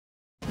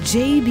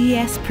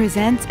JBS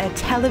presents a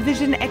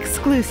television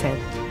exclusive,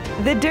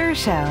 The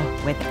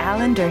Dershow with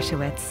Alan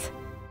Dershowitz.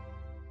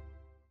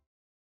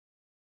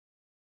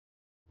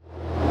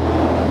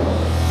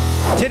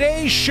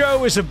 Today's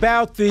show is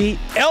about the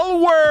L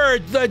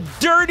word, the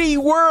dirty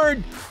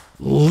word,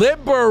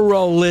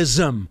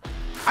 liberalism.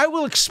 I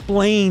will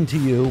explain to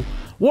you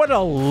what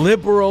a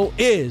liberal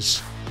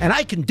is, and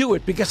I can do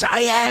it because I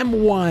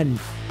am one.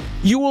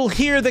 You will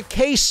hear the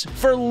case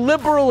for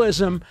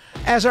liberalism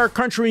as our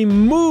country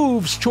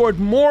moves toward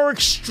more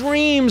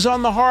extremes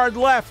on the hard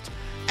left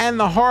and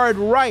the hard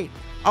right.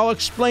 I'll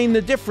explain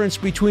the difference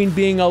between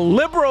being a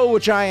liberal,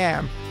 which I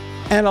am,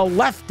 and a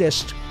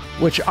leftist,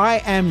 which I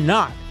am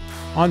not,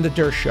 on The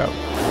Dershow.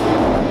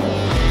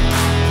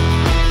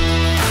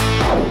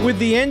 With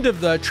the end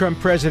of the Trump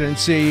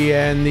presidency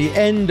and the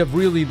end of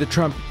really the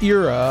Trump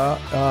era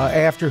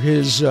after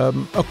his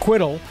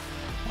acquittal,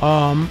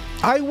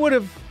 I would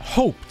have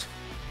hoped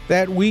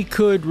that we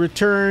could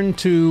return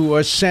to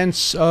a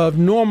sense of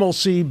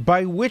normalcy,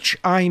 by which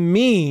I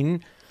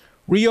mean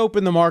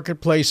reopen the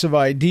marketplace of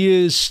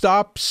ideas,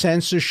 stop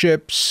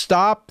censorship,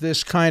 stop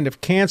this kind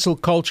of cancel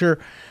culture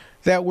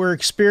that we're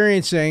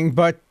experiencing.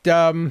 But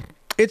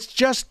it's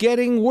just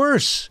getting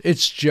worse.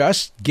 It's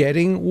just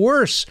getting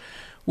worse.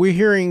 We're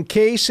hearing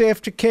case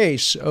after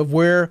case of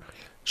where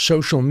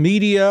social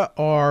media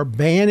are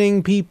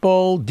banning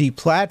people,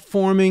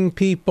 deplatforming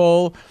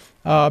people.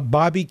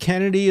 Bobby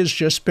Kennedy has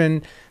just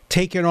been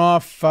taken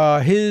off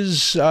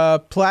his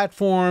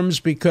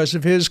platforms because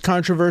of his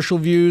controversial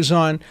views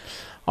on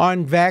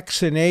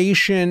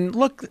vaccination.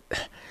 Look,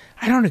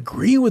 I don't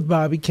agree with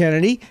Bobby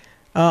Kennedy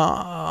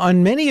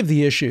on many of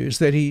the issues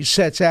that he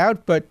sets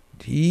out, but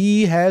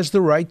he has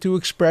the right to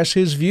express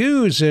his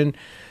views,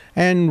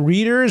 and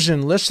readers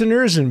and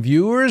listeners and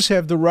viewers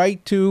have the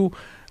right to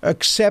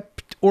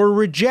accept or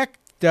reject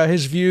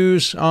his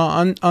views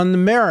on the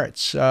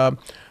merits.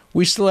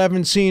 We still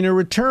haven't seen a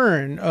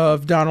return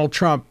of Donald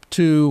Trump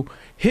to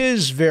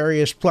his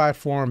various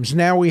platforms.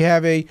 Now we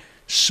have a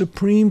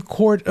Supreme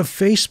Court of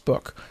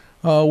Facebook,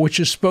 which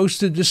is supposed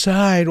to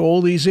decide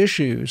all these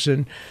issues.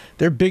 And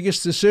their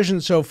biggest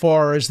decision so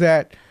far is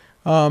that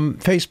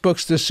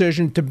Facebook's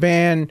decision to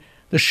ban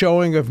the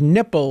showing of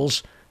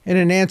nipples in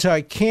an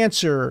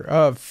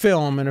anti-cancer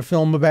film, in a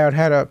film about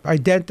how to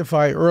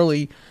identify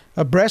early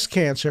breast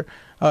cancer.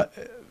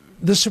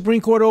 The Supreme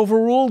Court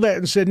overruled that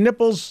and said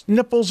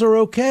nipples are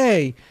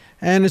okay.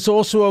 And it's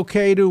also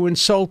okay to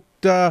insult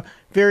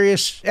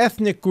various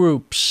ethnic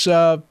groups.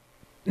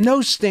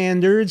 No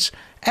standards,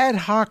 ad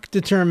hoc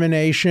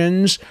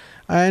determinations,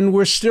 and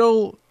we're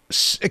still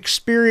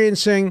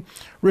experiencing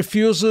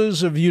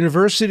refusals of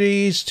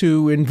universities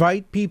to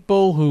invite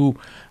people who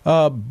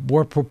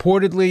were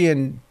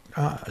purportedly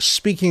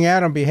speaking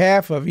out on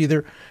behalf of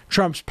either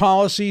Trump's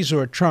policies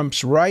or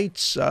Trump's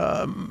rights.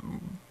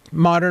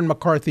 Modern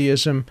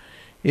McCarthyism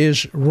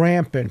is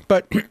rampant.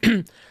 But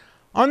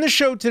on the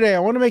show today,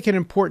 I want to make an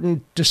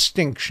important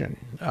distinction.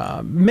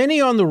 Many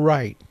on the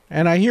right,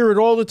 and I hear it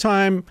all the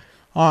time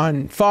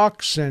on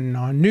Fox and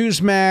on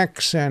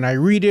Newsmax, and I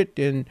read it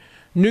in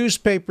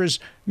newspapers,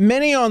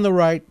 many on the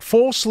right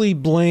falsely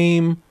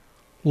blame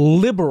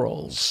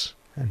liberals,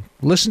 and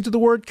listen to the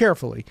word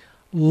carefully,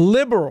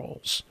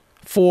 liberals,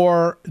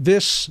 for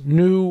this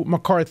new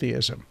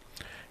McCarthyism.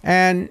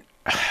 And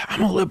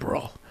I'm a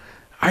liberal.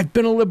 I've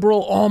been a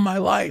liberal all my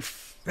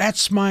life.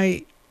 That's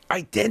my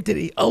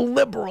identity, a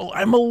liberal.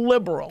 I'm a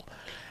liberal.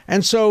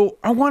 And so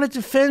I want to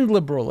defend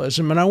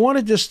liberalism, and I want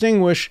to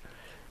distinguish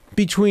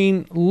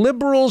between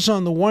liberals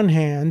on the one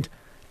hand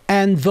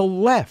and the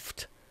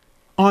left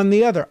on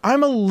the other.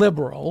 I'm a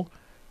liberal,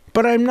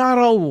 but I'm not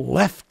a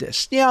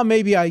leftist. Yeah,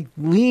 maybe I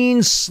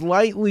lean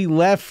slightly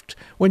left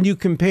when you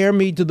compare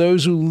me to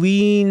those who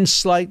lean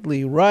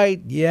slightly right.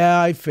 Yeah,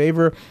 I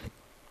favor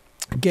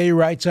gay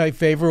rights. I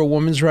favor a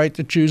woman's right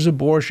to choose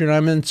abortion.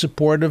 I'm in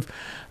support of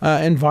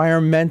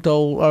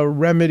environmental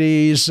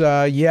remedies.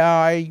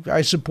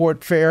 I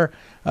support fair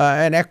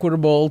and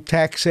equitable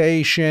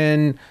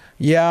taxation.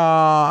 Yeah,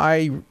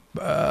 I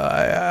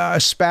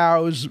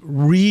espouse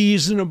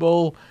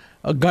reasonable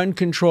gun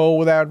control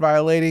without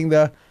violating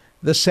the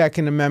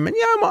Second Amendment.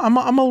 Yeah,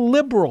 I'm a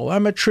liberal.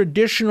 I'm a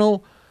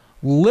traditional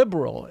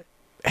liberal.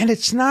 And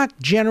it's not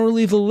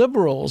generally the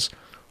liberals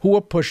who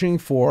are pushing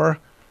for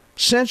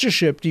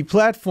censorship,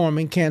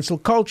 deplatforming, cancel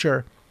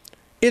culture.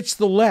 It's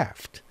the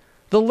left.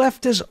 The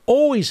left has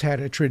always had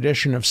a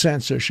tradition of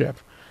censorship.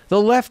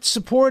 The left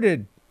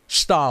supported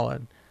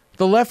Stalin.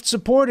 The left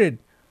supported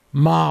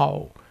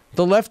Mao.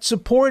 The left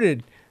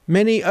supported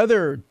many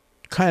other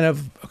kind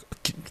of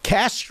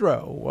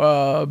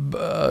Castro,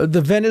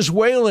 the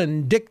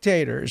Venezuelan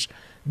dictators.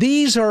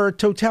 These are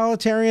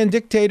totalitarian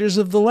dictators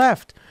of the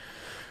left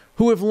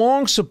who have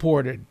long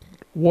supported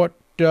what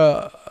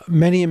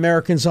many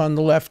Americans on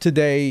the left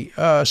today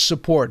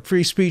support.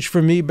 Free speech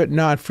for me, but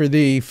not for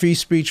thee. Free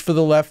speech for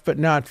the left, but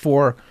not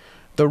for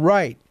the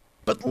right.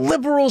 But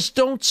liberals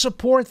don't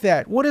support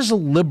that. What is a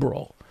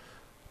liberal?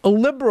 A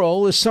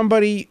liberal is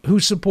somebody who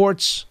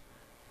supports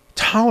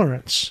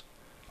tolerance,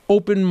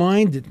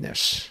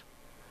 open-mindedness,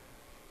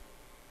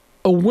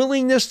 a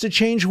willingness to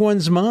change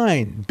one's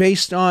mind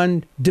based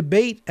on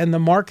debate and the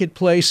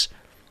marketplace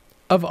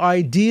of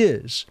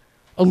ideas.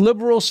 A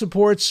liberal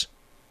supports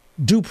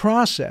due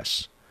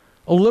process.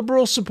 A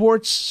liberal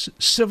supports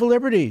civil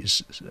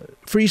liberties,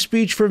 free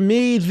speech for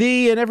me,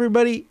 thee, and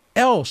everybody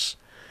else.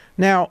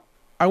 Now,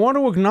 I want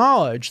to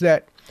acknowledge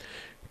that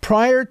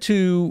prior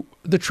to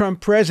the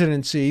Trump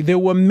presidency, there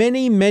were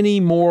many, many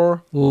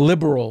more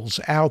liberals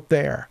out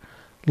there.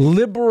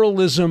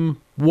 Liberalism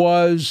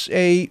was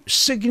a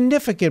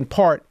significant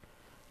part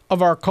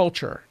of our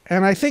culture.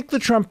 And I think the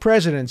Trump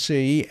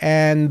presidency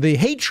and the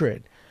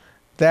hatred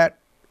that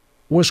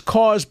was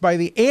caused by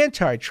the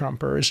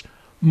anti-Trumpers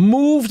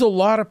moved a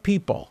lot of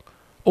people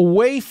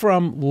away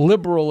from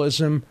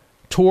liberalism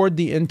toward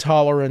the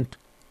intolerant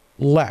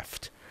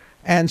left.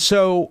 And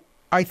so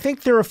I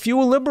think there are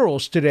fewer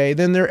liberals today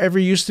than there ever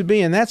used to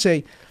be. And that's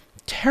a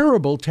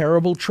terrible,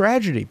 terrible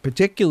tragedy,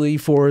 particularly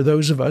for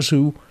those of us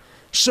who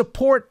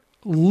support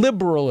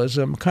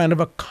liberalism, kind of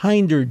a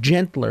kinder,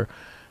 gentler,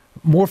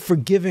 more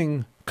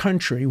forgiving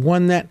country,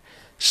 one that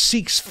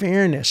seeks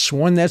fairness,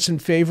 one that's in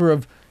favor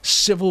of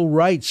civil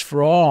rights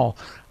for all.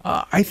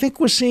 I think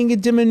we're seeing a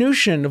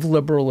diminution of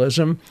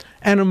liberalism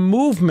and a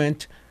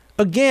movement,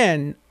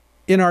 again,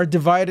 in our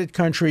divided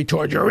country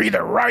toward you're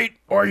either right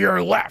or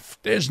you're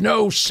left. There's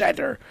no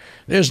center.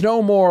 There's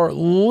no more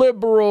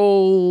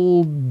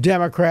liberal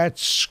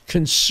Democrats,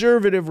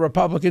 conservative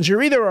Republicans.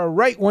 You're either a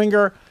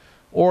right-winger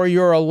or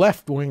you're a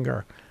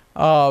left-winger.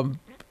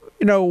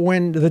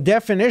 When the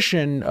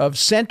definition of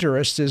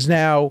centrist is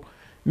now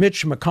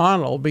Mitch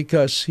McConnell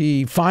because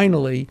he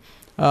finally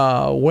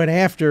went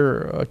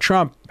after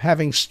Trump,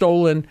 having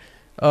stolen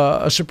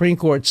a Supreme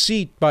Court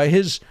seat by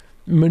his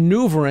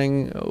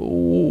maneuvering,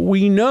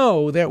 we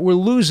know that we're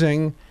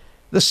losing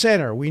the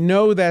center. We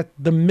know that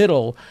the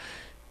middle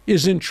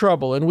is in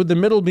trouble. And with the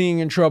middle being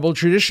in trouble,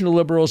 traditional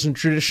liberals and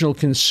traditional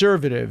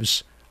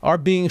conservatives are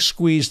being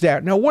squeezed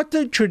out. Now, what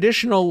do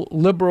traditional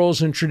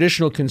liberals and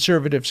traditional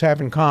conservatives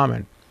have in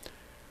common?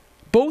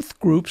 Both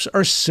groups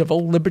are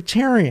civil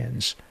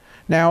libertarians.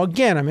 Now,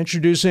 again, I'm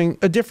introducing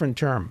a different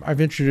term.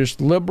 I've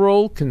introduced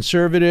liberal,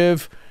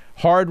 conservative,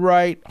 hard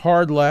right,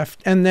 hard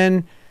left, and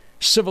then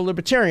civil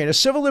libertarian. A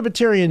civil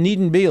libertarian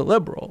needn't be a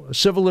liberal. A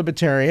civil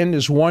libertarian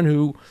is one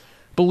who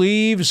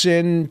believes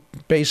in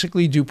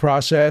basically due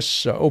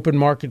process, open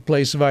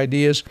marketplace of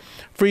ideas,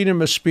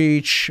 freedom of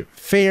speech,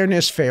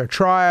 fairness, fair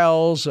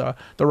trials,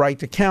 the right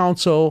to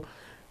counsel.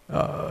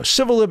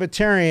 Civil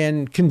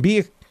libertarian can be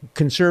a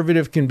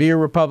conservative, can be a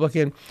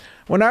Republican.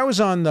 When I was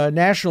on the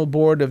national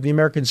board of the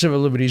American Civil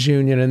Liberties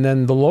Union and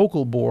then the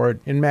local board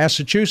in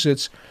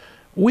Massachusetts,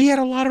 we had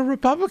a lot of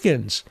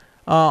Republicans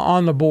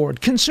on the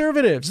board,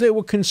 conservatives. They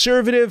were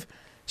conservative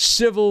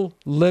civil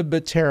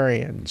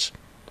libertarians.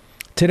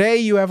 Today,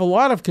 you have a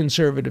lot of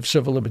conservative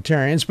civil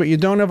libertarians, but you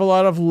don't have a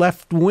lot of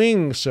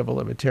left-wing civil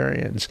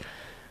libertarians.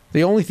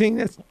 The only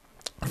thing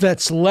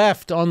that's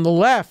left on the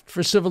left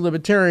for civil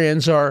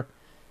libertarians are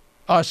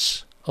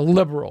us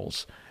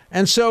liberals.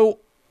 And so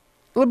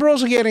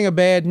liberals are getting a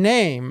bad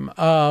name.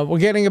 We're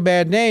getting a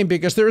bad name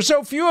because there are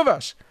so few of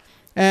us.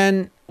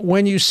 And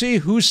when you see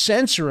who's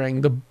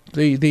censoring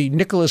the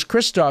Nicholas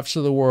Kristofs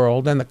of the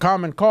world and the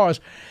Common Cause,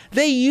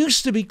 they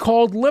used to be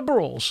called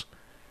liberals.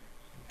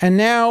 And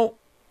now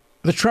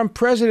the Trump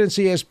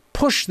presidency has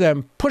pushed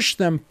them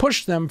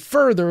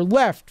further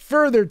left,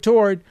 further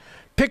toward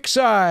pick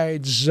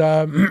sides,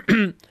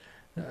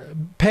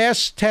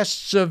 pass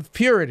tests of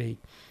purity,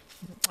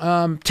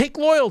 take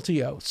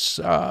loyalty oaths.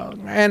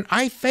 And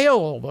I fail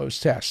all those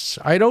tests.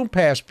 I don't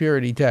pass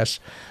purity tests.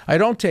 I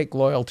don't take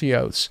loyalty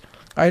oaths.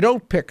 I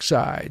don't pick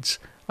sides.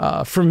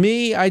 For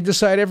me, I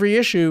decide every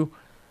issue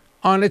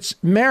on its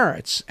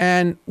merits.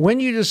 And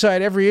when you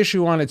decide every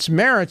issue on its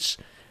merits,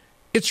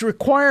 it's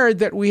required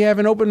that we have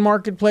an open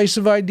marketplace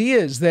of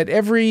ideas, that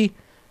every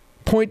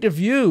point of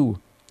view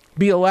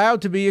be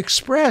allowed to be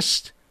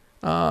expressed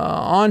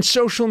on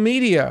social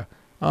media,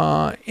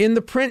 in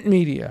the print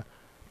media,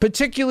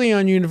 particularly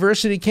on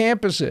university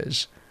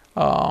campuses,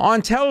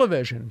 on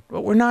television.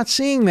 But we're not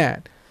seeing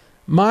that.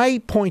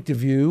 My point of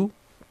view,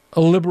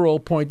 a liberal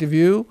point of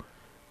view,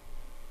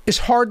 is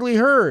hardly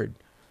heard.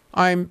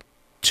 I'm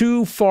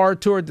too far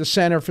toward the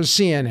center for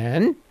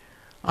CNN.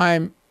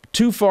 I'm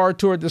too far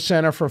toward the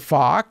center for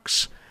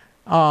Fox,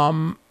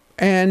 and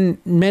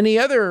many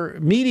other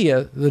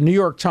media. The New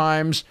York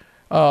Times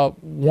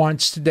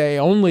wants today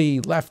only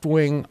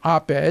left-wing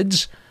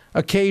op-eds.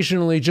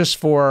 Occasionally, just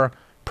for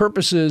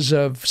purposes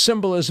of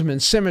symbolism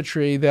and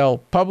symmetry, they'll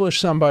publish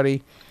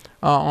somebody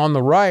on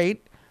the right,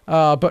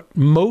 but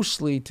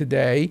mostly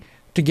today,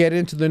 to get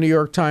into the New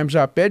York Times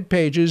op-ed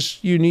pages,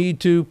 you need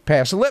to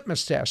pass a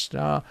litmus test.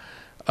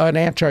 An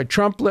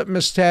anti-Trump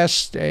litmus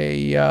test,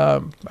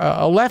 a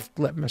left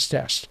litmus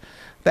test.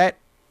 That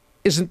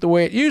isn't the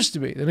way it used to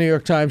be. The New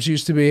York Times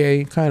used to be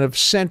a kind of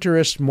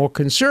centrist, more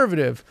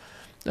conservative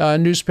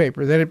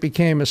newspaper. Then it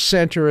became a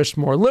centrist,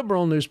 more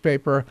liberal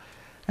newspaper,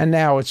 and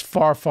now it's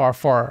far, far,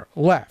 far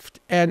left.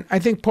 And I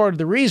think part of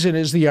the reason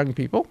is the young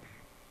people.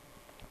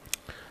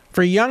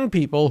 For young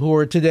people who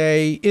are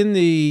today in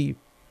the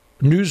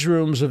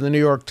newsrooms of the New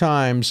York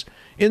Times,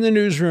 in the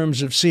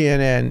newsrooms of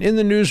CNN, in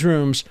the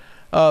newsrooms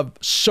of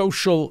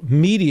social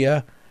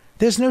media,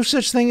 there's no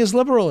such thing as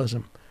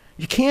liberalism.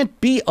 You can't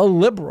be a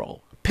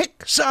liberal.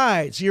 Pick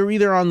sides. You're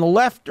either on the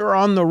left or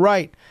on the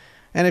right.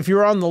 And if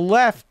you're on the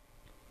left,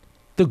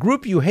 the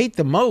group you hate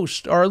the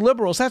most are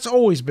liberals. That's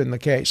always been the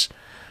case.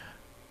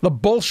 The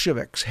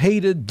Bolsheviks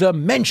hated the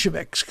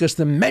Mensheviks because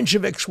the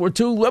Mensheviks were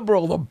too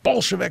liberal. The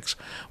Bolsheviks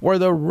were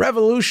the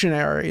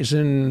revolutionaries,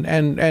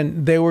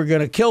 and they were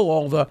going to kill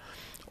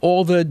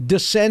all the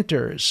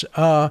dissenters.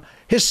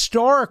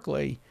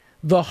 Historically,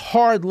 the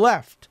hard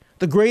left,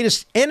 the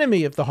greatest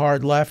enemy of the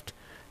hard left,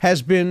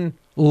 has been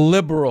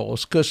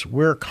liberals because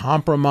we're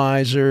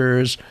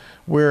compromisers.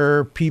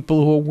 We're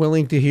people who are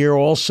willing to hear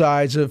all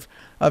sides of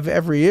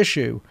every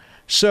issue.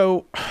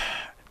 So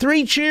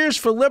 3 cheers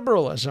for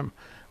liberalism.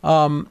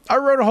 I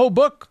wrote a whole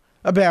book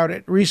about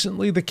it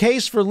recently, The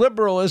Case for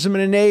Liberalism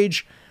in an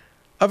Age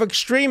of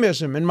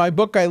Extremism. In my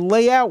book, I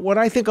lay out what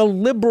I think a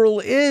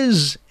liberal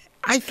is.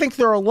 I think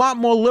there are a lot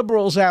more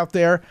liberals out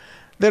there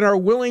that are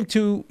willing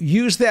to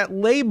use that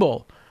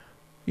label.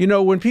 You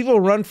know, when people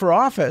run for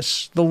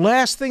office, the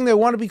last thing they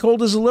want to be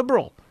called is a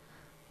liberal.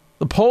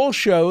 The polls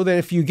show that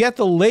if you get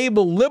the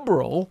label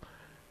liberal,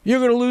 you're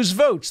going to lose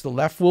votes. The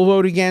left will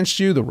vote against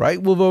you. The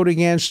right will vote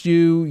against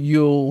you.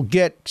 You'll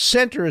get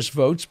centrist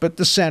votes, but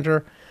the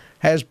center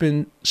has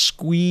been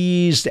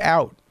squeezed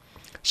out.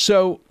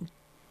 So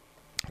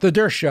the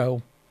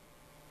Dershow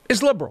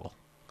is liberal.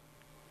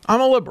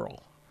 I'm a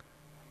liberal.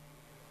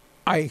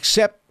 I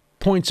accept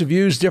points of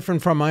views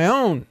different from my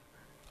own.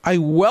 I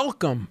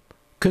welcome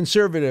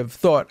conservative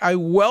thought. I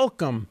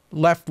welcome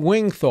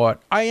left-wing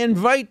thought. I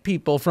invite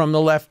people from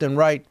the left and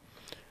right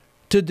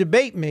to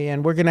debate me,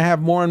 and we're going to have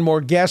more and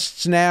more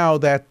guests now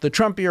that the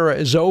Trump era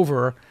is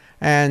over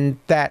and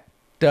that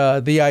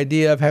the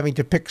idea of having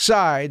to pick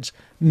sides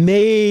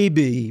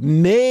maybe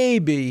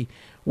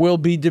will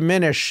be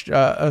diminished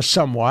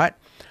somewhat.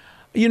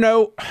 You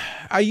know,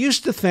 I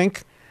used to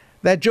think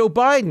that Joe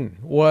Biden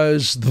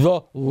was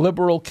the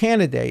liberal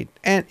candidate,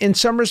 and in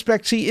some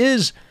respects he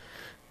is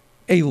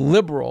a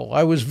liberal.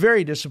 I was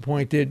very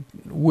disappointed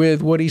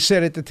with what he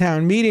said at the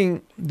town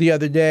meeting the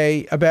other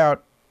day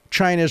about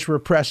China's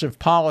repressive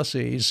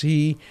policies.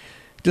 He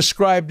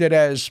described it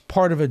as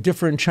part of a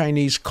different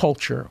Chinese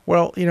culture.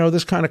 Well, you know,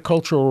 this kind of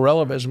cultural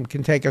relativism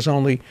can take us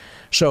only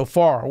so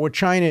far. What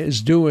China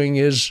is doing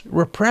is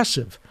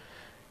repressive.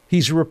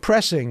 He's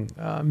repressing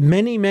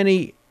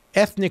many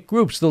ethnic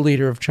groups, the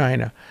leader of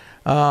China.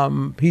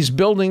 He's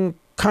building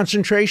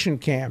concentration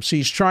camps.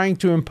 He's trying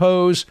to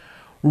impose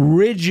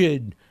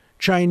rigid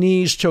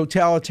Chinese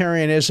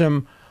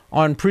totalitarianism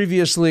on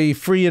previously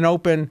free and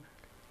open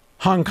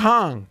Hong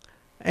Kong.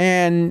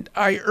 And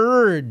I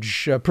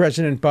urge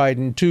President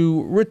Biden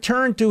to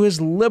return to his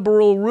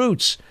liberal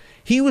roots.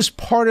 He was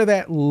part of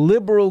that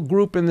liberal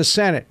group in the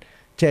Senate.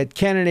 Ted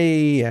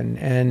Kennedy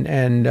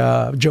and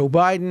Joe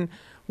Biden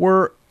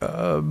were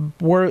the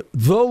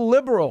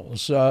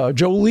liberals. Joe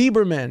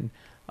Lieberman.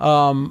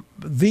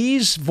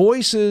 These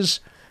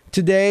voices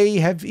today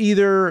have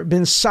either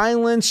been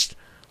silenced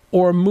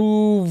or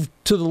moved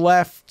to the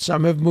left.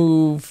 Some have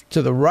moved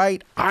to the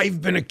right.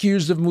 I've been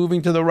accused of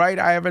moving to the right.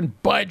 I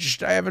haven't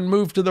budged. I haven't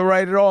moved to the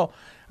right at all.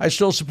 I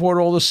still support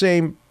all the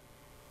same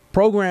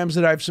programs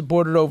that I've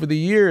supported over the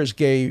years: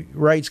 gay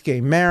rights,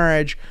 gay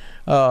marriage,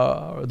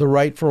 the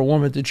right for a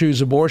woman to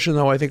choose abortion,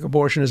 though I think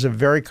abortion is a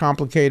very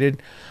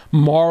complicated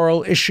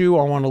moral issue.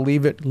 I want to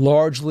leave it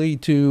largely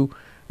to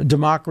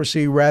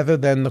democracy rather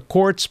than the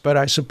courts, but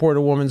I support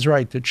a woman's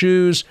right to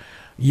choose.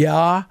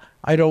 Yeah,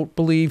 I don't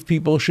believe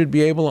people should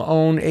be able to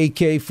own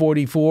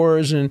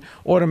AK-44s and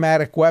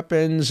automatic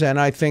weapons, and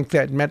I think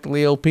that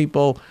mentally ill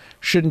people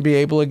shouldn't be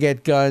able to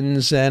get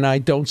guns, and I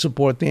don't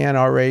support the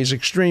NRA's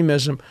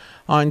extremism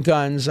on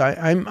guns.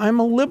 I'm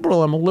a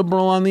liberal. I'm a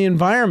liberal on the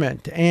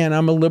environment, and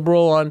I'm a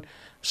liberal on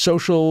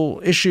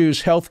social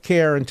issues, health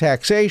care, and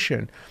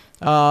taxation.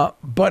 But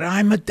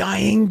I'm a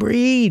dying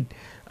breed.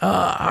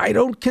 I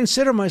don't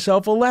consider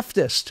myself a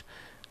leftist.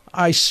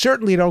 I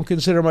certainly don't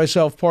consider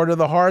myself part of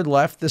the hard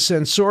left, the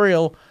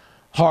censorial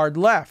hard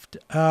left.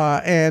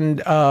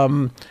 And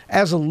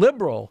as a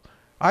liberal,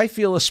 I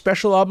feel a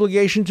special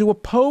obligation to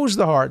oppose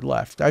the hard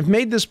left. I've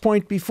made this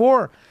point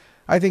before.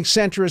 I think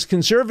centrist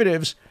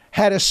conservatives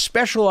had a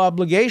special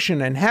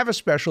obligation and have a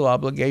special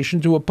obligation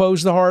to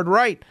oppose the hard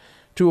right,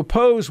 to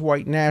oppose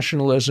white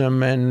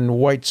nationalism and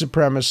white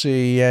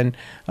supremacy and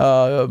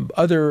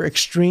other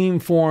extreme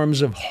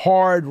forms of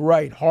hard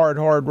right, hard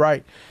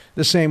right.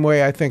 The same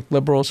way I think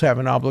liberals have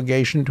an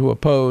obligation to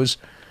oppose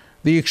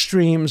the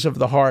extremes of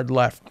the hard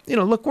left. You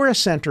know, look, we're a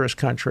centrist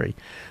country.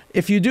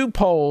 If you do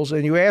polls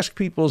and you ask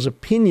people's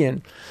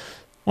opinion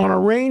on a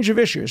range of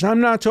issues, I'm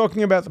not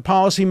talking about the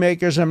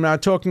policymakers, I'm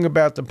not talking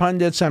about the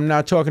pundits, I'm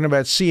not talking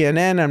about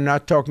CNN, I'm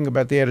not talking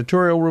about the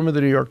editorial room of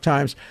the New York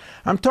Times,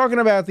 I'm talking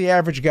about the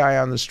average guy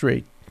on the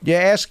street. You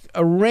ask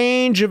a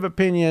range of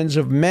opinions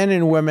of men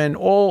and women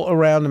all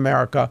around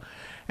America,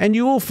 and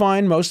you will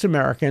find most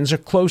Americans are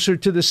closer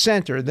to the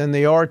center than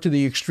they are to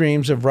the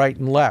extremes of right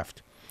and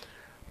left.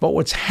 But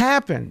what's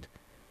happened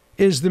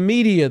is the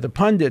media, the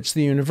pundits,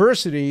 the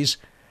universities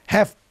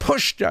have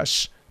pushed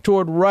us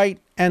toward right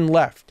and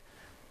left.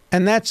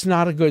 And that's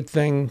not a good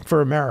thing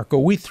for America.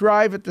 We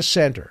thrive at the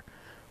center.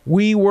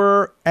 We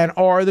were and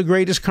are the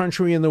greatest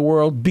country in the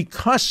world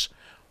because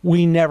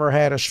we never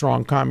had a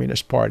strong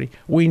communist party.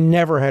 We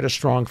never had a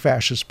strong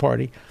fascist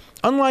party.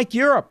 Unlike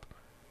Europe,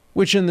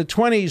 which in the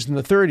 20s and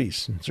the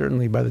 30s, and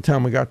certainly by the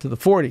time we got to the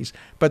 40s,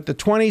 but the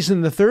 20s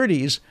and the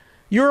 30s,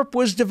 Europe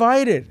was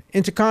divided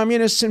into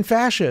communists and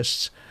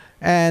fascists.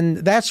 And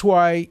that's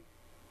why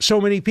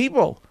so many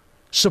people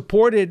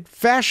supported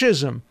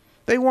fascism.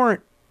 They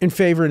weren't in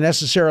favor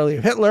necessarily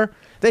of Hitler.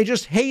 They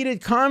just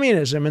hated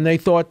communism, and they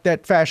thought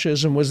that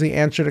fascism was the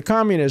answer to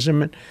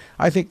communism. And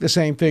I think the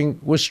same thing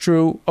was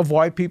true of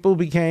why people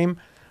became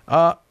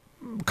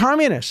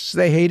communists.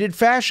 They hated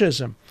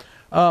fascism.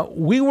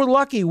 We were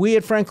lucky. We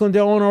had Franklin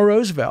Delano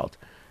Roosevelt.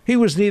 He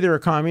was neither a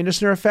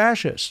communist nor a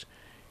fascist.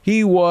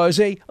 He was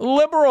a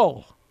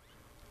liberal,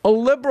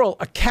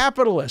 a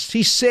capitalist.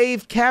 He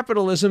saved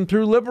capitalism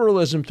through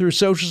liberalism, through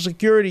Social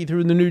Security,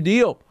 through the New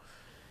Deal.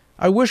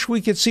 I wish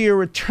we could see a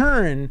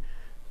return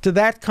to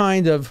that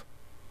kind of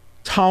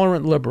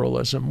tolerant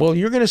liberalism. Well,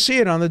 you're going to see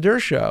it on the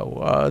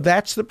Dershow.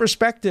 That's the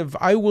perspective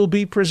I will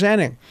be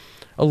presenting.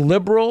 A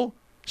liberal,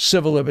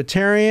 civil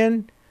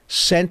libertarian,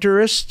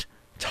 centrist,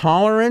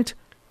 tolerant,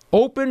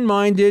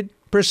 open-minded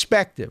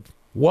perspective.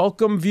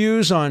 Welcome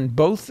views on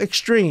both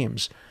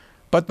extremes.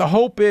 But the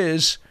hope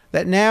is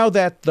that now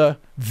that the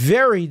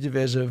very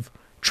divisive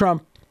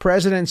Trump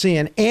presidency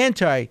and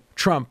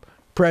anti-Trump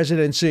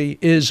presidency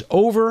is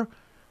over,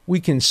 we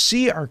can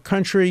see our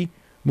country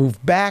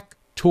move back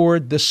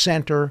toward the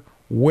center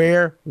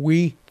where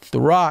we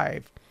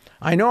thrive.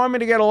 I know I'm going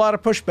to get a lot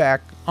of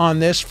pushback on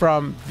this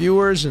from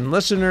viewers and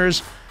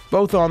listeners,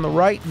 both on the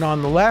right and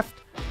on the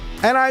left,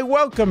 and I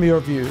welcome your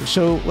views.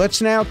 So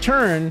let's now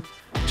turn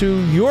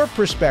to your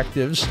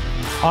perspectives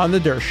on the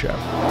Dershow.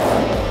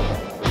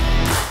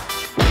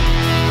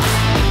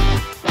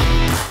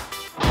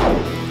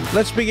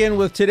 Let's begin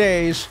with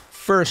today's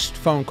first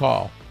phone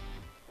call.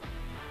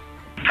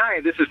 Hi,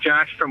 this is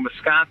Josh from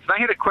Wisconsin. I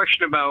had a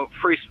question about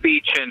free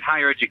speech and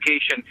higher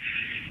education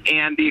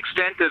and the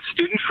extent of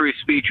student free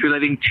speech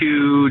relating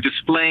to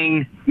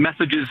displaying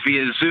messages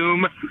via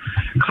Zoom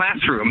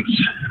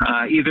classrooms,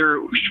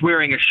 either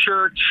wearing a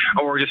shirt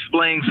or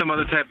displaying some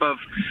other type of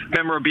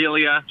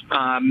memorabilia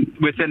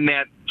within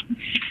that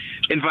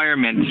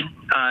environment.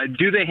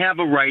 Do they have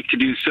a right to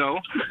do so?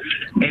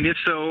 And if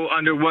so,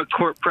 under what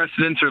court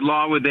precedents or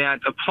law would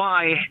that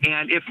apply?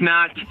 And if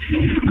not,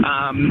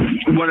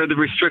 what are the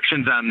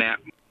restrictions on that?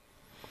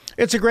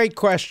 It's a great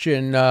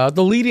question.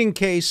 The leading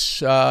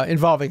case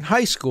involving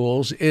high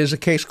schools is a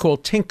case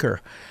called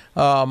Tinker,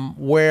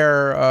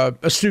 where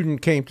a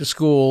student came to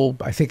school,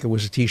 I think it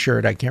was a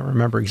T-shirt, I can't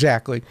remember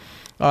exactly,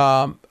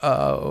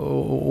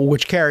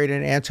 which carried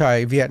an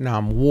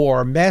anti-Vietnam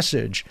War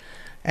message,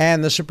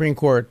 and the Supreme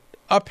Court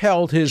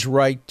upheld his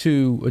right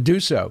to do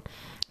so.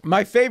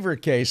 My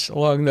favorite case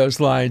along those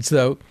lines,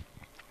 though,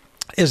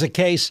 is a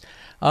case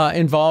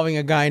involving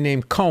a guy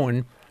named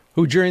Cohen,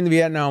 who during the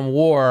Vietnam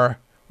War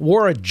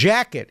wore a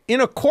jacket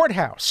in a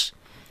courthouse.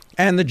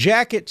 And the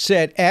jacket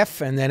said F,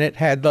 and then it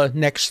had the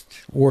next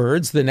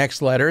words, the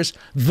next letters,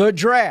 the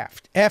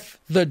draft, F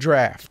the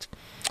draft.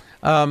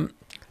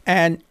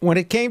 And when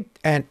it came,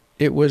 and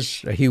it was,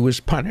 he was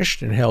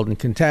punished and held in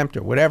contempt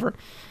or whatever.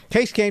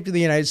 Case came to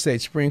the United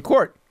States Supreme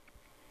Court.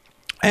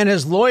 And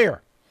his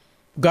lawyer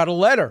got a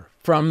letter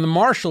from the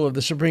marshal of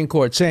the Supreme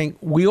Court saying,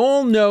 we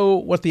all know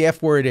what the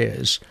F word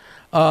is,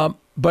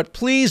 but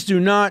please do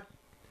not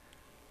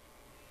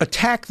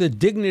attack the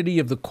dignity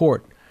of the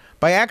court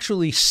by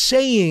actually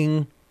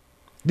saying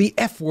the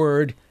F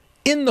word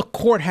in the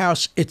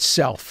courthouse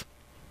itself.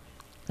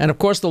 And of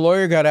course, the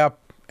lawyer got up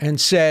and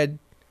said,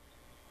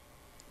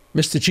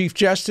 Mr. Chief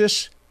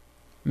Justice,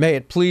 may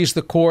it please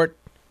the court.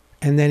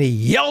 And then he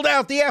yelled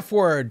out the F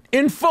word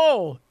in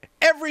full,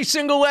 every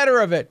single letter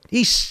of it.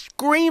 He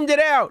screamed it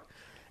out.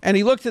 And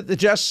he looked at the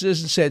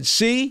justices and said,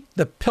 see,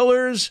 the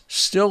pillars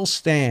still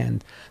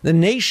stand. The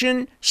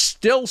nation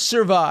still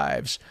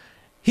survives.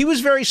 He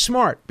was very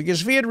smart,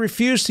 because if he had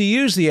refused to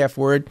use the F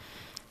word,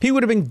 he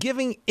would have been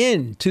giving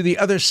in to the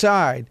other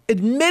side,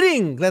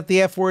 admitting that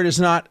the F word is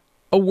not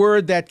a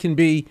word that can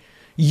be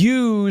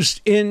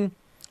used in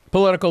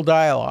political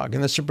dialogue.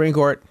 And the Supreme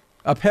Court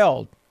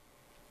upheld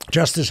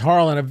Justice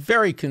Harlan, a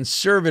very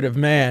conservative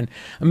man,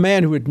 a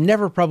man who had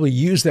never probably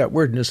used that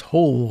word in his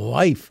whole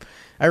life.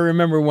 I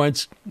remember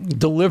once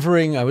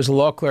delivering, I was a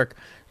law clerk,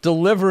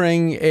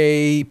 delivering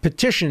a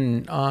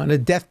petition on a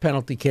death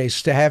penalty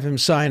case to have him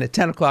sign at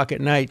 10 o'clock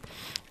at night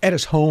at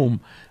his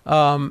home.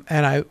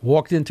 And I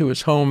walked into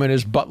his home and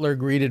his butler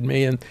greeted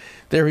me. And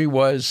there he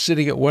was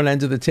sitting at one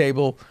end of the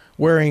table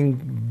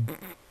wearing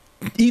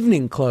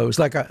evening clothes,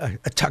 like a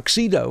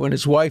tuxedo. And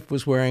his wife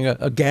was wearing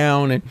a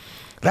gown. And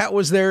that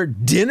was their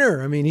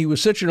dinner. I mean, he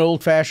was such an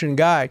old-fashioned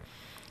guy.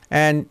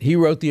 And he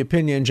wrote the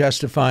opinion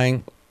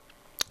justifying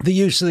the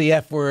use of the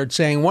F word,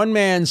 saying one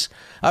man's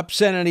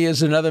obscenity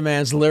is another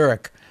man's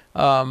lyric.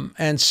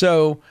 And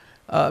so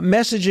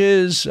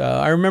messages.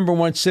 I remember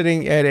once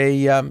sitting at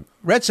a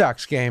Red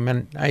Sox game,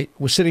 and I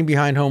was sitting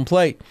behind home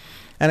plate,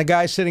 and a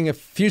guy sitting a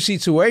few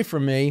seats away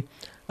from me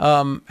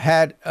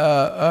had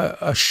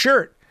a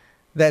shirt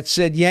that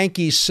said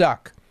 "Yankees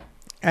suck."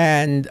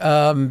 And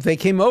they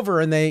came over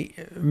and they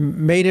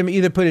made him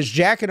either put his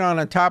jacket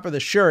on top of the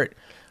shirt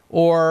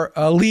or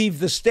leave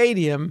the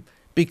stadium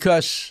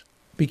because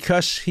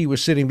he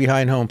was sitting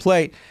behind home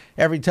plate.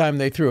 Every time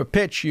they threw a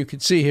pitch, you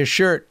could see his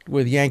shirt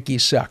with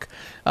 "Yankees suck."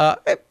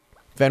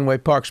 Fenway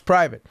Park's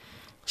private.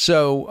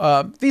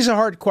 So these are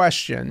hard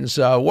questions.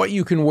 What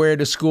you can wear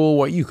to school,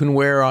 what you can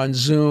wear on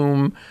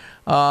Zoom.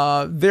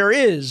 There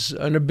is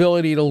an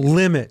ability to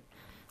limit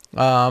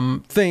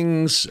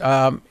things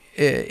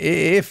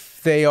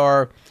if they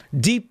are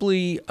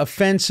deeply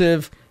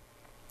offensive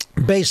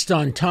based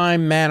on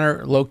time,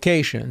 manner,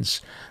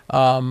 locations.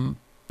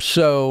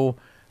 So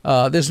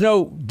there's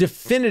no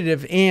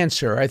definitive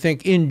answer. I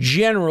think in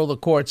general, the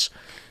courts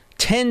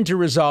tend to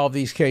resolve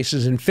these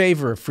cases in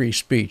favor of free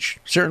speech,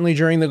 certainly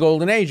during the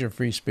golden age of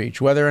free speech.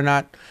 Whether or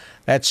not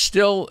that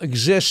still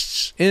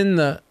exists in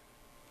the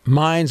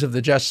minds of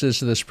the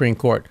justices of the Supreme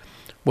Court,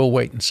 we'll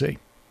wait and see.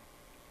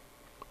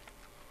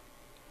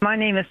 My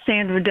name is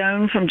Sandra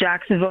Doan from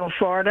Jacksonville,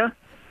 Florida.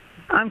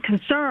 I'm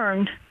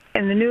concerned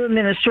in the new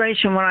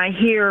administration when I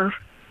hear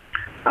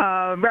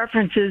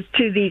references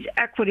to these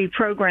equity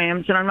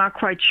programs, and I'm not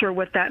quite sure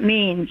what that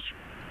means.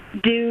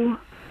 Do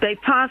they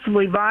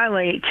possibly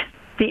violate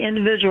the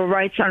individual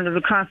rights under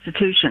the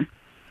Constitution?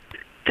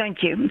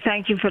 Thank you.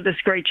 Thank you for this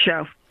great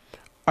show.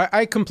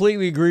 I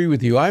completely agree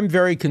with you. I'm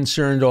very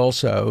concerned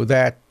also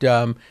that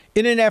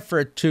in an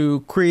effort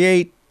to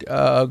create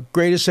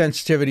greater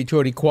sensitivity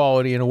toward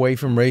equality and away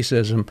from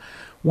racism,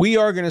 we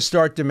are going to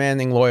start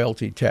demanding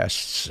loyalty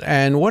tests.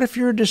 And what if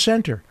you're a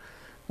dissenter?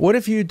 What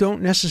if you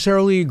don't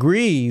necessarily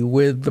agree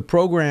with the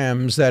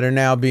programs that are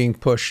now being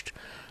pushed?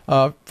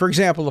 For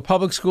example, the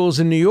public schools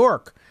in New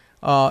York.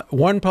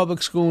 One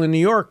public school in New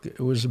York, it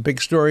was a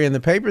big story in the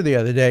paper the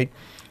other day,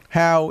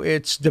 how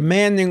it's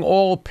demanding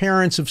all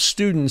parents of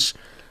students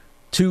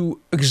to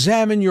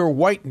examine your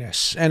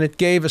whiteness. And it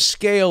gave a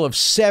scale of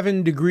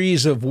 7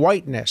 degrees of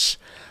whiteness.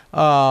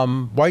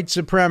 White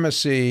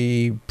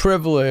supremacy,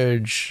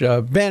 privilege,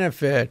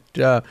 benefit,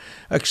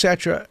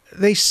 etc.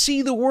 They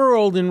see the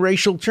world in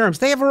racial terms.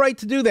 They have a right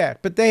to do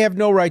that, but they have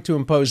no right to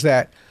impose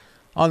that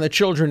on the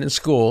children in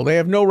school. They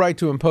have no right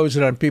to impose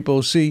it on people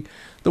who see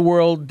the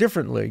world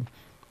differently.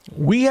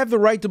 We have the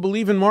right to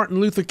believe in Martin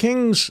Luther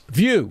King's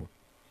view,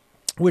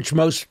 which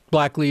most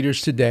black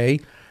leaders today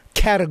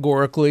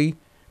categorically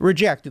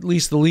reject. At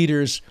least the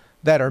leaders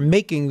that are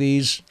making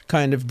these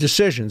kind of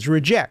decisions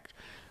reject.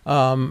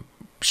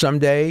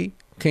 Someday,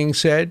 King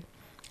said,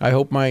 I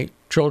hope my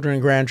children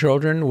and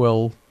grandchildren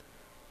will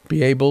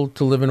be able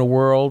to live in a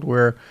world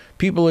where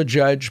people are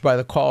judged by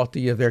the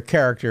quality of their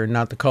character and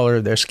not the color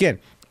of their skin.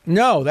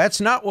 No, that's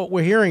not what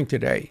we're hearing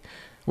today.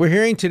 We're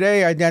hearing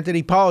today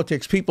identity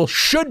politics. People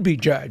should be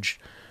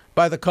judged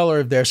by the color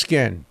of their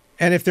skin.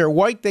 And if they're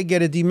white, they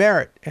get a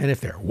demerit. And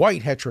if they're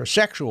white,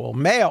 heterosexual,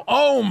 male,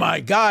 oh my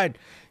God,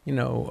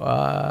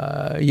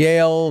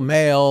 Yale,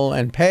 male,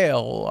 and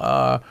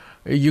pale,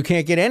 you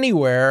can't get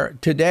anywhere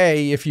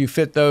today if you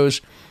fit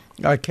those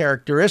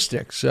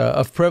characteristics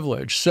of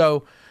privilege.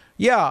 So,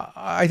 yeah,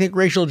 I think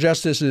racial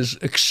justice is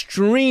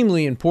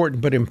extremely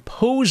important, but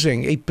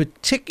imposing a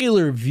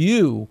particular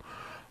view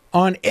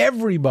on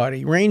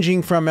everybody,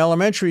 ranging from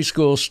elementary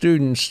school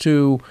students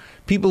to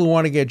people who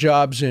want to get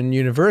jobs in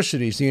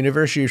universities. The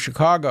University of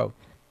Chicago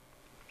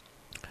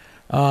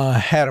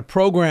had a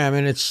program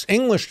in its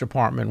English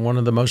department, one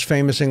of the most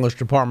famous English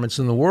departments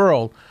in the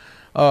world,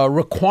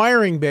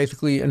 requiring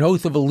basically an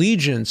oath of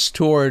allegiance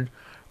toward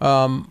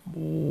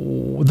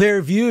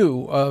their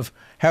view of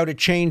how to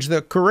change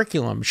the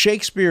curriculum.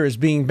 Shakespeare is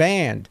being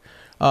banned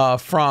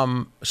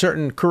from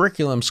certain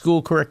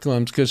school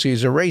curriculums, because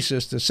he's a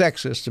racist, a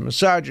sexist, a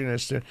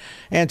misogynist, an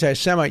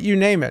anti-Semite, you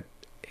name it.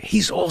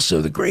 He's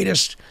also the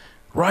greatest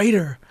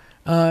writer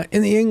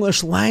in the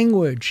English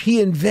language.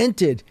 He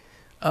invented,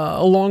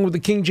 along with the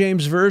King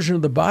James Version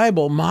of the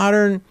Bible,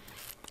 modern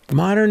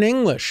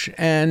English.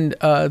 And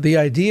the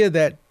idea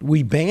that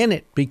we ban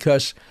it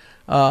because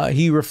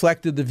he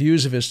reflected the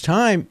views of his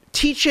time,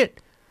 teach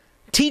it,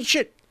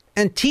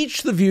 and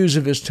teach the views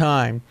of his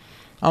time.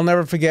 I'll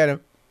never forget a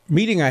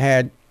meeting I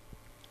had.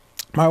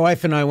 My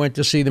wife and I went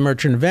to see The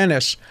Merchant of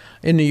Venice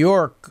in New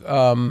York,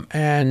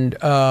 and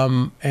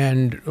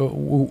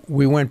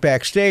we went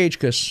backstage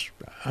because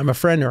I'm a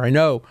friend, or I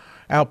know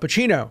Al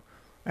Pacino,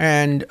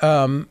 and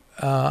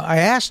I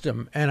asked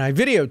him, and I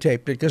videotaped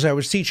it because I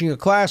was teaching a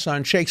class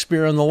on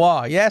Shakespeare and the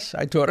law. Yes,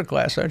 I taught a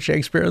class on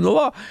Shakespeare and the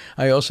law.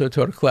 I also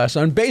taught a class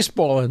on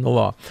baseball and the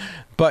law.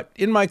 But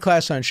in my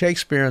class on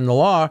Shakespeare and the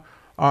law,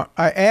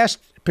 I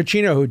asked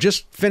Pacino, who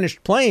just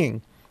finished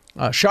playing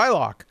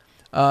Shylock,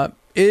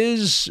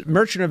 is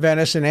Merchant of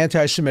Venice an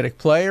anti-Semitic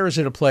play, or is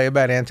it a play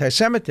about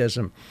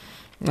anti-Semitism?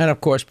 And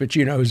of course,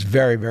 Pacino, who's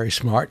very, very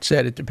smart,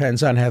 said it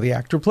depends on how the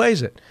actor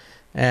plays it.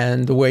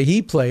 And the way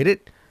he played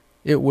it,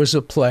 It was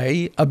a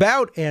play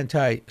about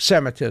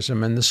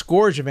anti-Semitism and the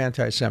scourge of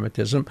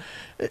anti-Semitism.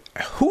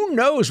 Who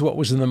knows what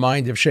was in the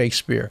mind of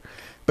Shakespeare?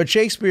 But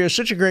Shakespeare is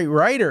such a great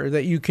writer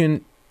that you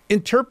can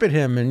interpret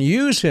him and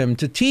use him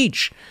to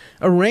teach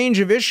a range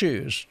of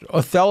issues.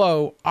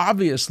 Othello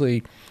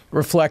obviously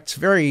reflects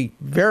very,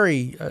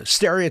 very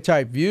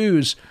stereotyped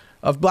views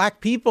of black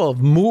people,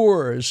 of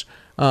Moors.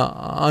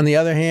 On the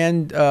other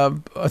hand,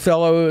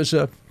 Othello is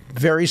a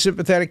very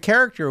sympathetic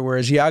character,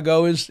 whereas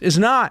Iago is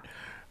not.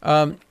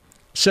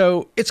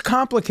 So it's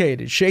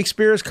complicated.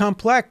 Shakespeare is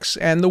complex,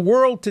 and the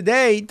world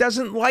today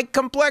doesn't like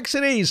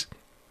complexities.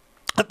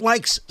 It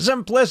likes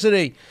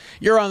simplicity.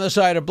 You're on the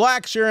side of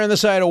blacks, you're on the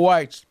side of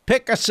whites.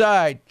 Pick a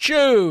side,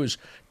 choose.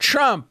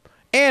 Trump,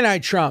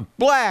 anti-Trump,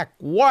 black,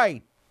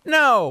 white.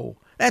 No,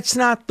 that's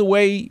not the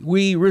way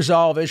we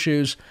resolve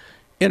issues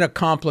in a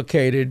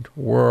complicated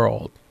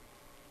world.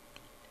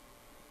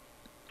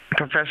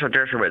 Professor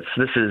Dershowitz,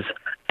 this is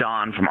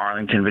Don from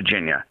Arlington,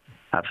 Virginia.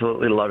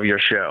 Absolutely love your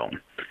show.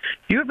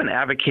 You have been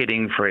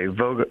advocating for a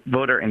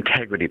voter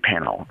integrity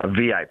panel, a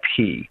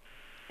VIP,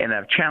 and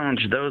have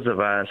challenged those of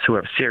us who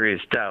have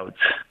serious doubts,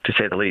 to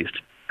say the least,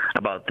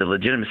 about the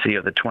legitimacy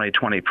of the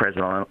 2020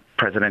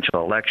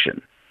 presidential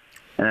election.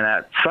 And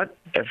that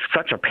if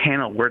such a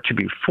panel were to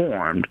be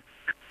formed,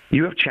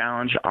 you have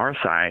challenged our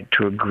side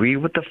to agree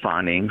with the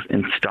findings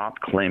and stop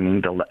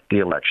claiming the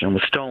election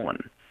was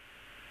stolen.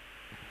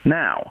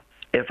 Now,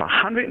 if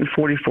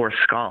 144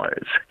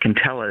 scholars can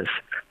tell us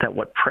that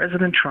what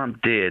President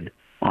Trump did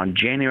on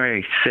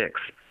January 6th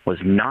was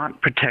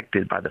not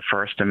protected by the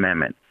First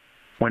Amendment,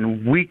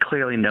 when we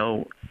clearly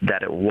know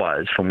that it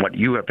was from what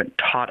you have been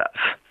taught us,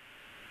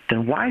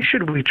 then why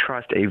should we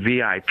trust a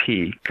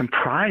VIP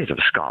comprised of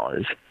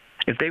scholars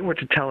if they were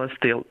to tell us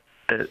the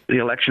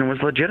election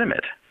was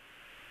legitimate?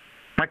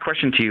 My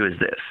question to you is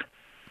this.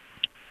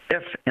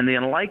 If, in the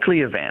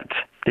unlikely event,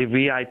 the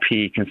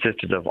VIP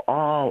consisted of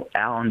all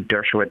Alan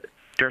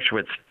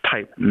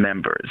Dershowitz-type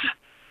members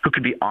who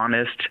could be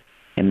honest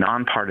and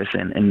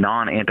nonpartisan and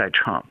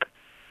non-anti-Trump,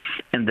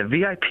 and the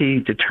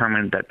VIP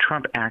determined that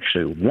Trump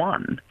actually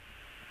won,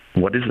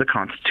 what is the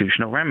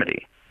constitutional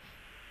remedy?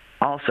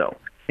 Also,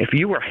 if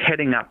you were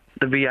heading up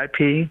the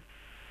VIP,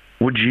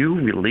 would you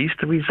release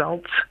the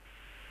results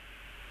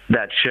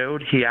that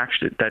showed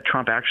that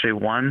Trump actually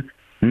won,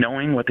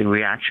 knowing what the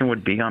reaction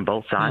would be on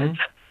both sides?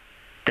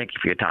 Mm-hmm. Thank you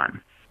for your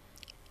time.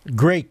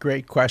 Great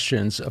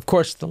questions. Of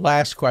course, the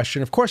last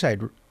question, of course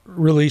I'd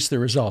release the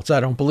results.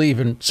 I don't believe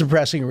in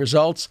suppressing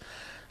results.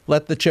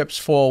 Let the chips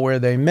fall where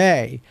they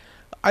may.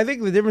 I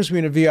think the difference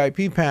between a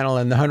VIP panel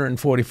and the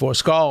 144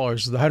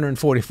 scholars, the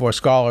 144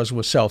 scholars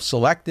were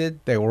self-selected.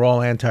 They were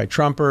all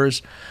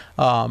anti-Trumpers.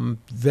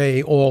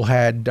 They all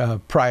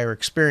had prior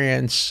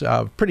experience,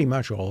 pretty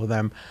much all of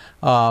them,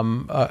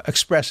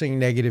 expressing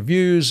negative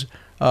views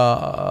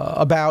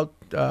about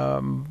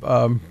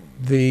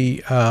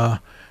the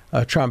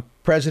Trump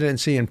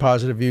presidency and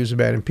positive views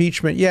about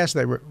impeachment. Yes,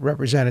 they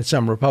represented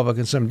some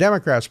Republicans, some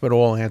Democrats, but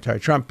all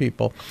anti-Trump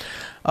people.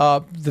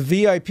 The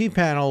VIP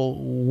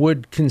panel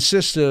would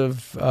consist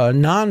of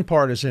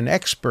nonpartisan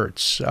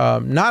experts,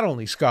 not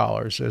only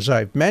scholars, as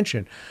I've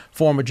mentioned,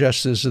 former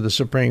justices of the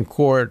Supreme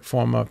Court,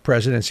 former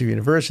presidents of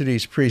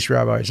universities, priests,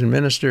 rabbis, and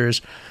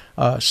ministers,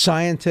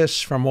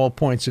 scientists from all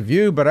points of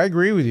view. But I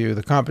agree with you,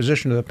 the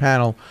composition of the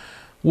panel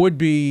would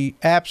be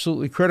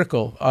absolutely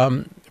critical.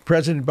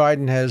 President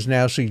Biden has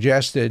now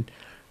suggested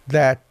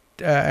that,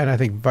 and I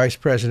think Vice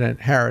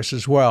President Harris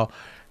as well,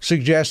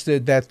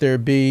 suggested that there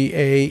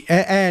be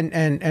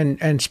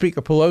and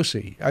Speaker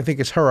Pelosi, I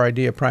think it's her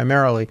idea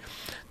primarily,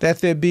 that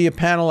there be a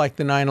panel like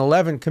the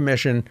 9/11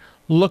 Commission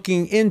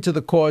looking into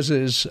the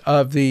causes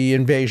of the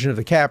invasion of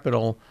the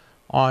Capitol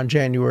on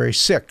January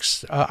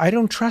 6th. I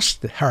don't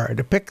trust her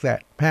to pick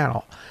that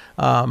panel.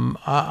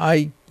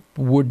 I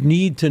would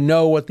need to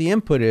know what the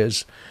input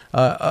is.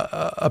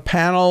 A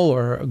panel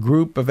or a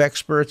group of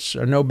experts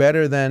are no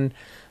better than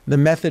the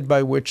method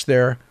by which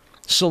they're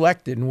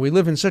selected. And we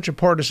live in such a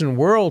partisan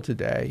world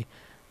today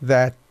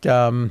that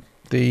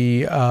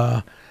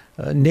the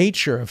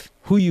nature of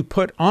who you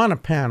put on a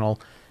panel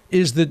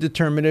is the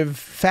determinative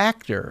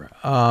factor.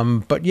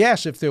 But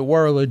yes, if there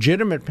were a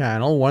legitimate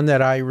panel, one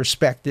that I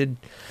respected,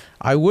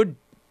 I would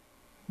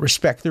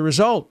respect the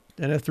result.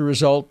 And if the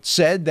result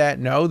said that,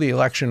 no, the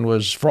election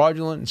was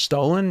fraudulent and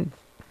stolen,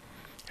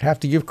 I have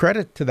to give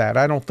credit to that.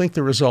 I don't think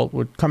the result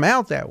would come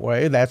out that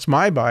way. That's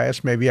my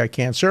bias. Maybe I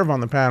can't serve on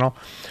the panel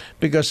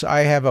because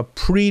I have a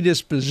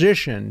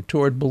predisposition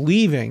toward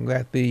believing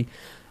that the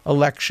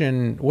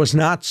election was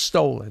not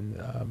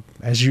stolen.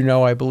 As you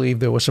know, I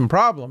believe there were some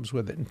problems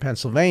with it in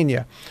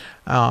Pennsylvania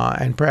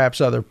and perhaps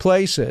other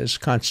places,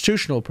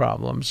 constitutional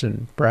problems,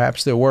 and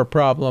perhaps there were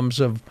problems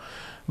of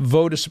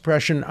voter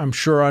suppression, I'm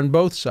sure, on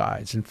both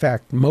sides. In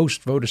fact,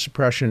 most voter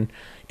suppression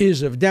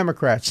is of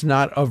Democrats,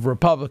 not of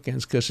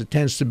Republicans, because it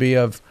tends to be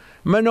of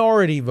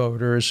minority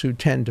voters who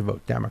tend to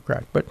vote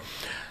Democrat. But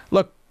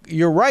look,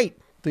 you're right.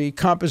 The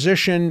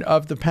composition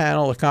of the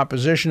panel, the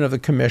composition of the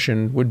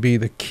commission would be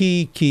the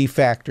key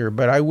factor,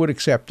 but I would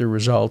accept the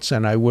results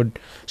and I would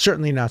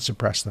certainly not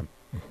suppress them.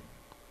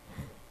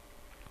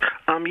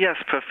 Yes,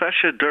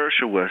 Professor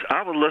Dershowitz.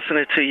 I was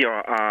listening to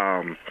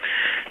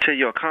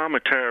your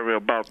commentary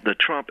about the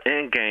Trump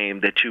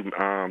endgame that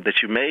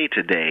you made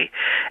today,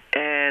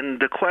 and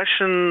the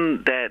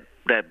question that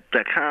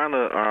kind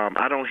of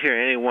I don't hear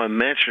anyone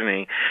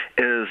mentioning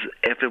is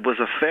if it was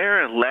a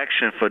fair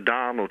election for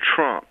Donald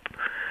Trump,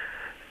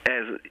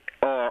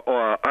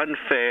 or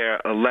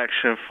unfair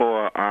election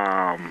for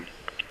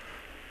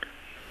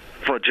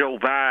Joe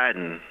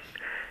Biden.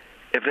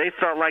 If they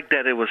felt like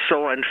that it was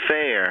so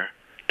unfair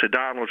to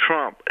Donald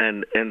Trump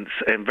and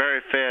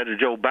very fair to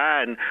Joe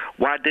Biden,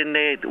 why didn't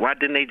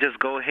they just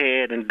go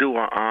ahead and do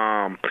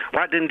why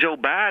didn't Joe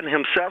Biden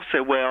himself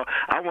say, well,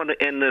 I want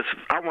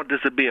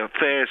this to be a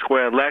fair,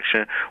 square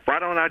election. Why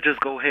don't I just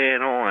go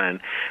ahead on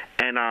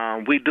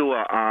and we do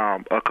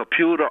a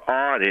computer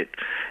audit,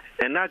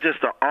 and not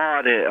just an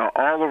audit, an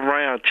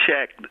all-around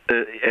check,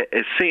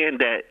 seeing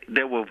that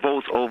there were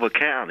votes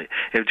overcounted.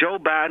 If Joe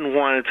Biden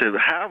wanted to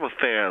have a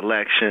fair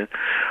election,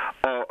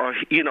 or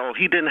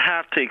he didn't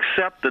have to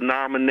accept the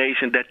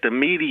nomination that the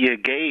media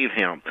gave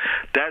him.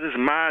 That is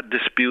my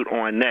dispute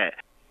on that.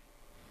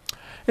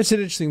 It's an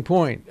interesting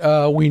point.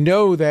 We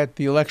know that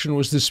the election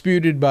was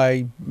disputed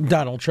by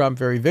Donald Trump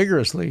very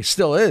vigorously,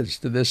 still is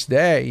to this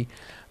day.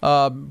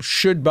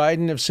 Should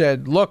Biden have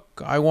said,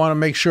 look, I want to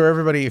make sure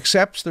everybody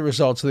accepts the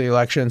results of the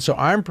election, so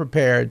I'm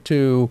prepared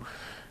to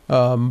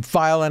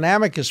file an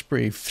amicus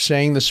brief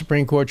saying the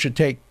Supreme Court should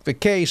take the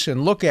case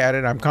and look at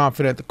it. I'm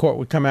confident the court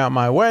would come out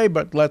my way,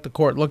 but let the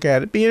court look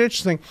at it. Be an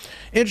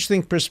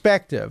interesting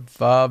perspective.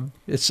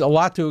 It's a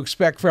lot to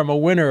expect from a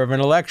winner of an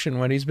election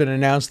when he's been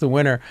announced the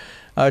winner,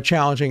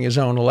 challenging his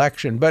own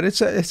election. But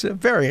it's a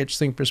very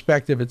interesting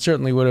perspective. It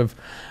certainly would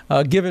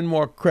have given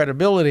more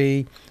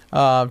credibility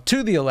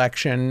to the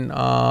election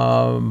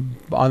on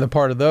the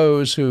part of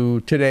those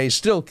who today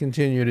still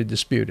continue to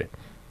dispute it.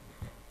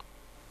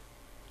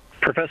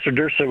 Professor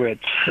Dershowitz,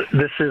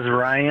 this is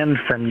Ryan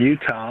from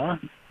Utah.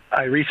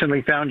 I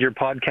recently found your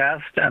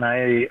podcast, and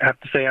I have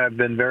to say I've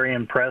been very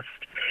impressed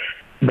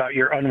about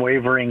your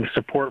unwavering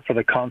support for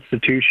the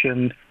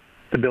Constitution,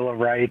 the Bill of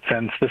Rights,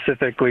 and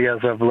specifically, as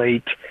of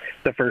late,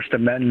 the First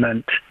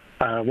Amendment.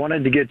 I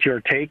wanted to get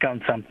your take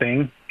on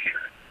something.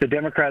 The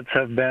Democrats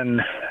have been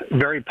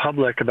very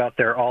public about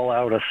their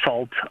all-out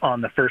assault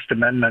on the First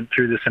Amendment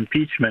through this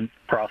impeachment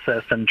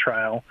process and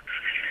trial.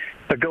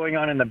 But going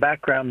on in the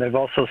background, they've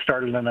also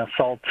started an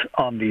assault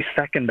on the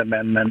Second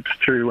Amendment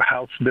through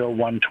House Bill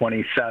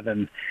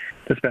 127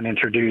 that's been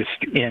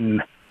introduced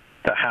in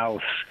the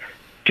House.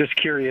 Just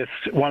curious,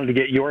 wanted to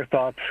get your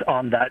thoughts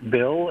on that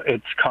bill,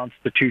 its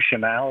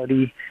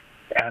constitutionality,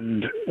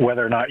 and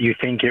whether or not you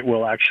think it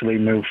will actually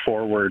move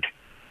forward.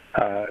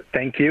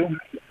 Thank you,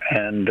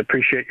 and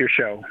appreciate your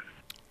show.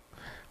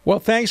 Well,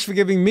 thanks for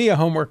giving me a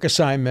homework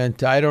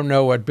assignment. I don't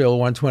know what Bill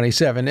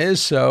 127 is,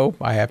 so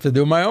I have to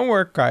do my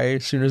homework.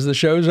 As soon as the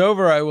show's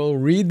over, I will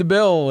read the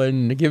bill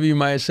and give you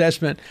my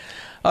assessment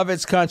of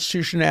its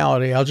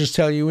constitutionality. I'll just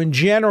tell you in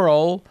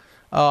general,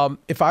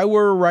 if I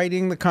were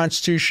writing the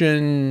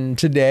Constitution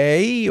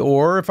today,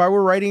 or if I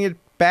were writing it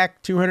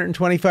back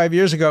 225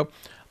 years ago,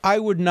 I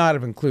would not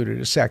have included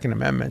a Second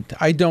Amendment.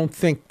 I don't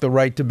think the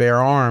right to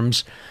bear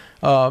arms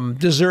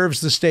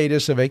deserves the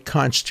status of a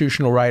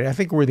constitutional right. I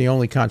think we're the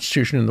only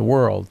constitution in the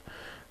world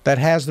that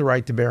has the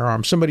right to bear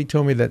arms. Somebody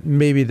told me that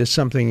maybe there's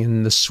something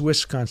in the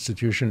Swiss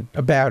constitution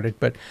about it,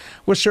 but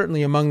we're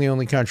certainly among the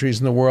only countries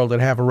in the world that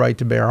have a right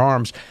to bear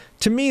arms.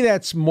 To me,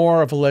 that's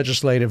more of a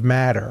legislative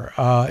matter.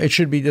 It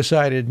should be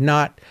decided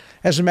not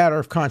as a matter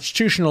of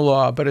constitutional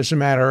law, but as a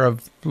matter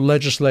of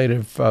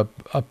legislative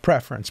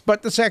preference.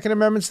 But the Second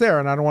Amendment's there,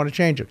 and I don't want to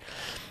change it.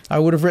 I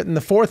would have written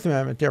the Fourth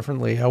Amendment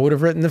differently. I would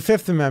have written the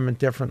Fifth Amendment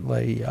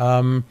differently.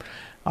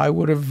 I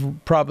would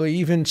have probably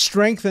even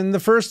strengthened the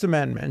First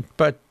Amendment,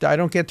 but I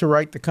don't get to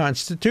write the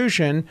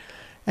Constitution,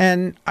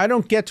 and I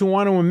don't get to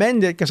want to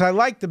amend it because I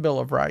like the Bill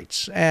of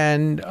Rights.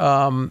 And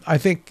I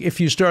think if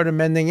you start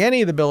amending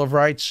any of the Bill of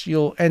Rights,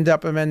 you'll end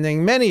up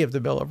amending many of the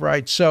Bill of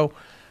Rights. So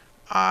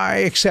I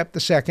accept the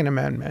Second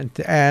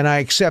Amendment, and I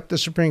accept the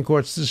Supreme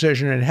Court's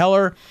decision in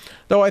Heller,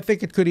 though I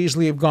think it could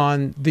easily have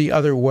gone the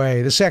other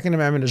way. The Second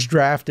Amendment is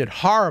drafted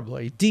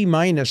horribly, D- in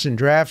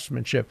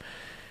draftsmanship.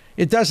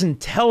 It doesn't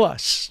tell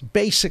us,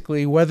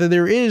 basically, whether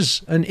there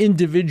is an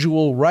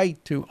individual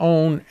right to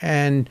own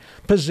and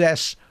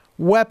possess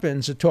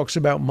weapons. It talks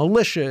about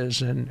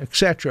militias and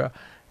etc.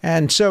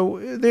 And so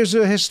there's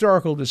a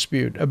historical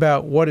dispute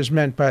about what is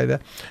meant by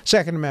the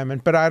Second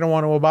Amendment, but I don't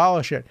want to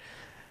abolish it.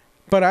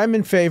 But I'm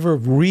in favor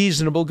of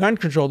reasonable gun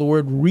control. The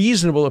word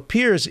reasonable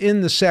appears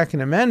in the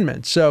Second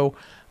Amendment. So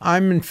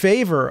I'm in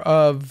favor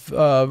of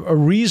a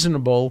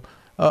reasonable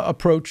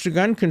approach to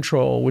gun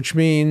control, which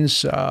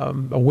means a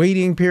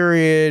waiting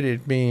period.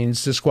 It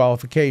means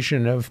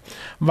disqualification of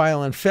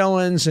violent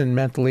felons and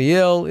mentally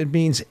ill. It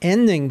means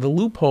ending the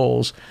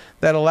loopholes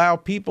that allow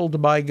people to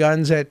buy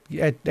guns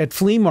at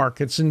flea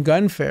markets and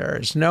gun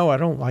fairs. No, I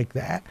don't like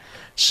that.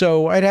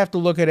 So I'd have to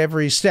look at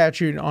every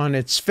statute on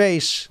its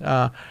face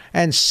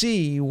and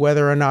see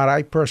whether or not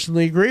I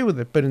personally agree with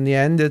it. But in the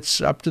end, it's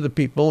up to the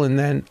people and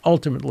then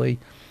ultimately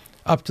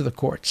up to the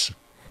courts.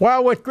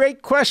 Wow, what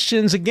great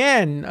questions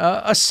again.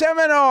 A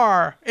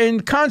seminar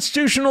in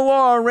constitutional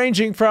law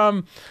ranging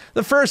from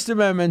the First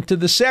Amendment to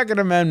the Second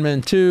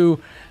Amendment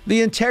to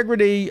the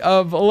integrity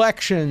of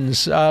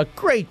elections.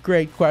 Great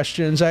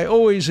questions. I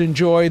always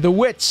enjoy the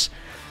wits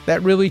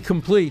that really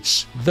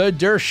completes the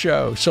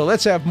Dershow. So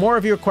let's have more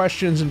of your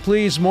questions, and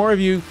please, more of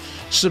you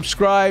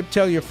subscribe,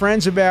 tell your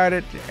friends about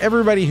it.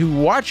 Everybody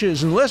who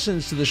watches and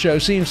listens to the show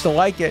seems to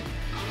like it.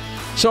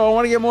 So I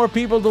want to get more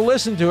people to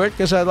listen to it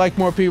because I'd like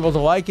more people to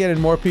like it and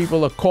more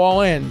people to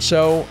call in.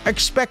 So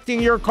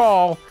expecting your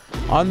call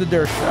on the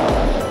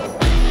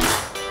Dershow.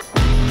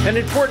 An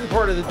important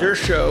part of the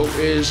Dershow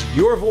is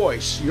your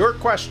voice, your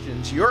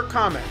questions, your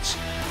comments.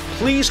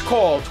 Please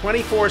call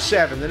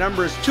 24/7. The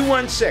number is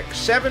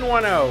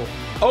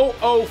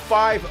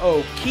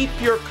 216-710-0050. Keep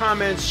your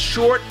comments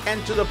short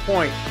and to the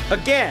point.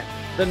 Again,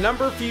 the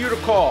number for you to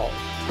call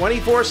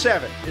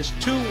 24/7 is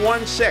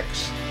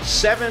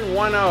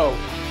 216-710-0050.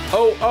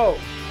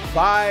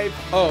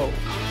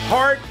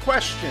 Hard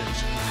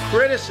questions,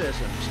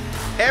 criticisms,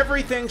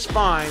 everything's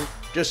fine.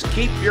 Just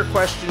keep your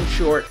questions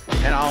short,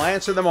 and I'll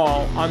answer them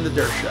all on the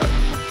Dershow.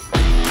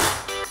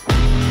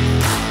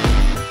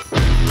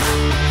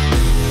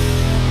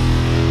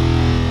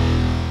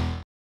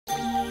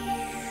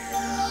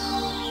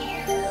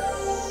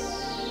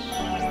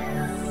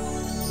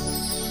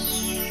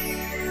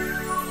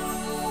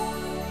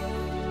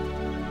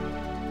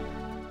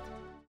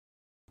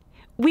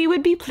 We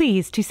would be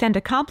pleased to send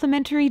a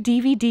complimentary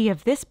DVD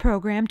of this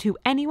program to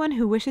anyone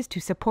who wishes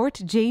to support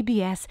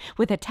JBS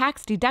with a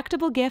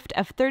tax-deductible gift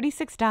of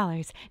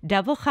 $36,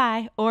 double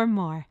high or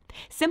more.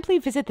 Simply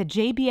visit the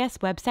JBS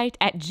website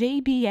at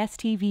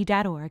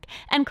jbstv.org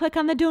and click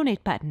on the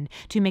Donate button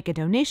to make a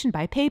donation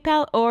by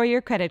PayPal or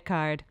your credit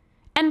card.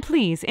 And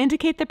please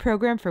indicate the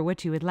program for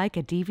which you would like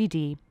a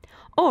DVD.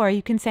 Or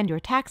you can send your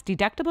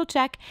tax-deductible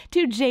check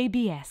to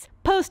JBS,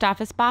 Post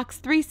Office Box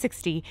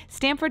 360,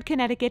 Stamford,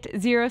 Connecticut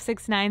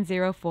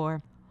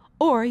 06904.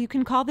 Or you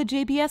can call the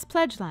JBS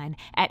Pledge Line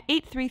at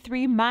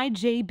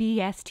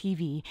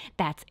 833-MY-JBS-TV.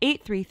 That's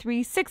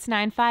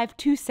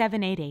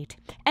 833-695-2788.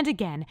 And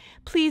again,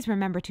 please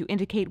remember to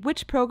indicate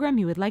which program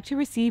you would like to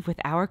receive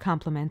with our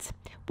compliments.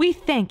 We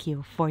thank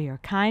you for your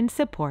kind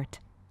support.